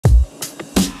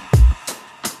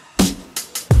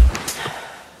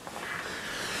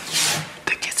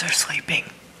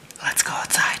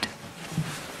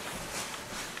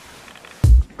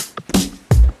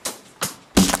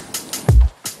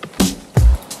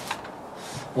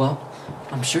Well,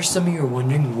 I'm sure some of you are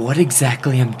wondering what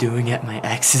exactly I'm doing at my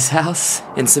ex's house.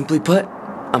 And simply put,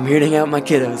 I'm here to hang out with my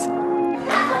kiddos.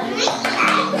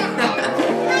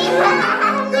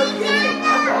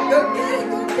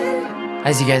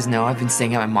 As you guys know, I've been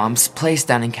staying at my mom's place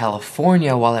down in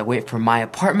California while I wait for my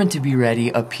apartment to be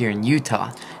ready up here in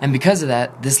Utah. And because of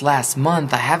that, this last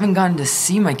month, I haven't gotten to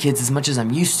see my kids as much as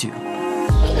I'm used to. You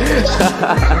guys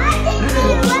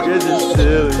are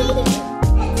silly.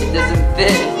 It doesn't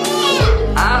fit.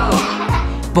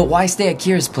 Ow! But why stay at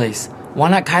Kyra's place? Why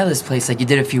not Kyla's place like you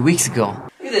did a few weeks ago?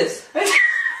 Look at this.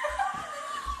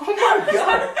 Oh my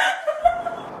god.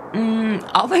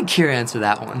 I'll let Kyra answer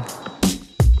that one.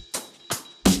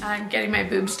 I'm getting my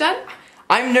boobs done.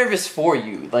 I'm nervous for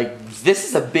you. Like, this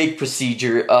is a big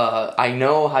procedure. I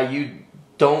know how you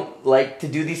don't like to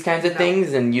do these kinds of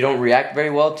things and you don't react very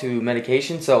well to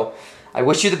medication, so I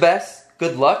wish you the best.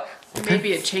 Good luck. You may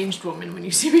be a changed woman when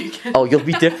you see me again. Oh, you'll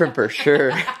be different for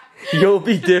sure. You'll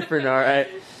be different, alright?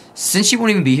 Since you won't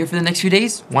even be here for the next few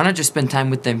days, why not just spend time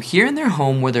with them here in their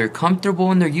home where they're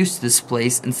comfortable and they're used to this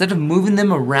place instead of moving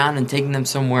them around and taking them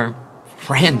somewhere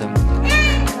random.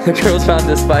 The girls found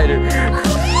the spider.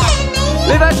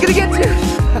 Levi's gonna get you!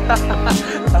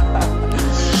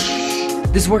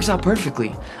 This works out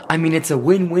perfectly. I mean, it's a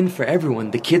win-win for everyone.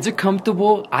 The kids are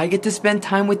comfortable, I get to spend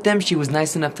time with them. She was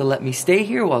nice enough to let me stay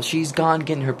here while she's gone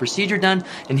getting her procedure done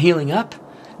and healing up.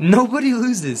 Nobody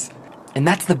loses. And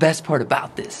that's the best part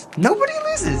about this. Nobody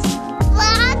loses.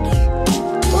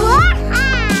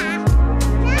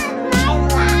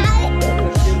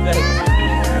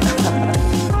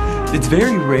 It's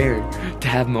very rare to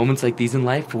have moments like these in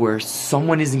life where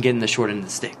someone isn't getting the short end of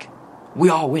the stick. We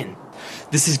all win.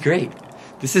 This is great.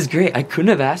 This is great. I couldn't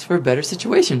have asked for a better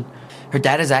situation. Her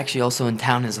dad is actually also in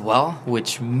town as well,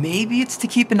 which maybe it's to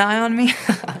keep an eye on me.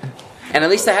 And at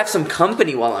least I have some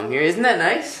company while I'm here. Isn't that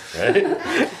nice?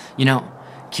 Right? You know,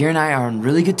 Kyra and I are on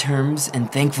really good terms, and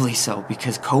thankfully so,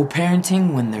 because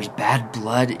co-parenting when there's bad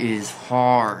blood is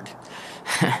hard.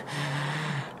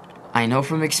 I know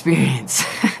from experience.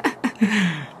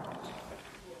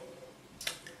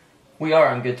 We are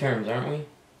on good terms, aren't we?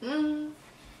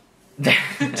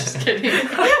 Just kidding.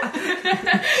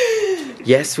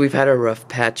 Yes, we've had a rough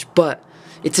patch, but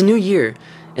it's a new year.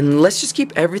 And let's just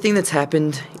keep everything that's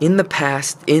happened in the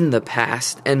past,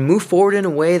 and move forward in a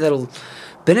way that'll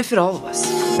benefit all of us.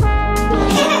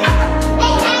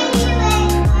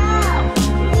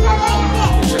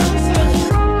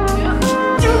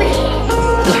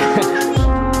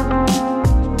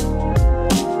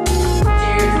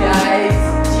 Cheers, guys.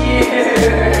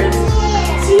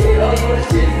 Cheers.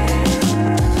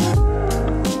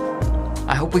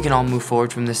 I hope we can all move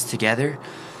forward from this together.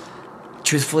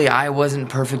 Truthfully, I wasn't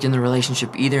perfect in the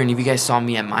relationship either, and if you guys saw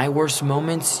me at my worst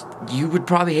moments, you would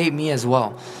probably hate me as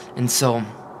well. And so,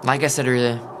 like I said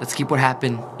earlier, let's keep what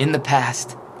happened in the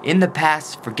past. In the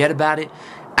past, forget about it,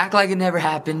 act like it never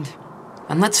happened,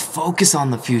 and let's focus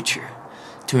on the future,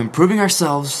 to improving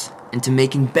ourselves and to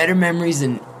making better memories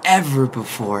than ever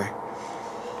before.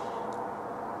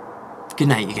 Good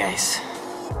night, you guys.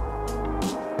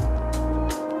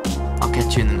 I'll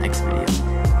catch you in the next video.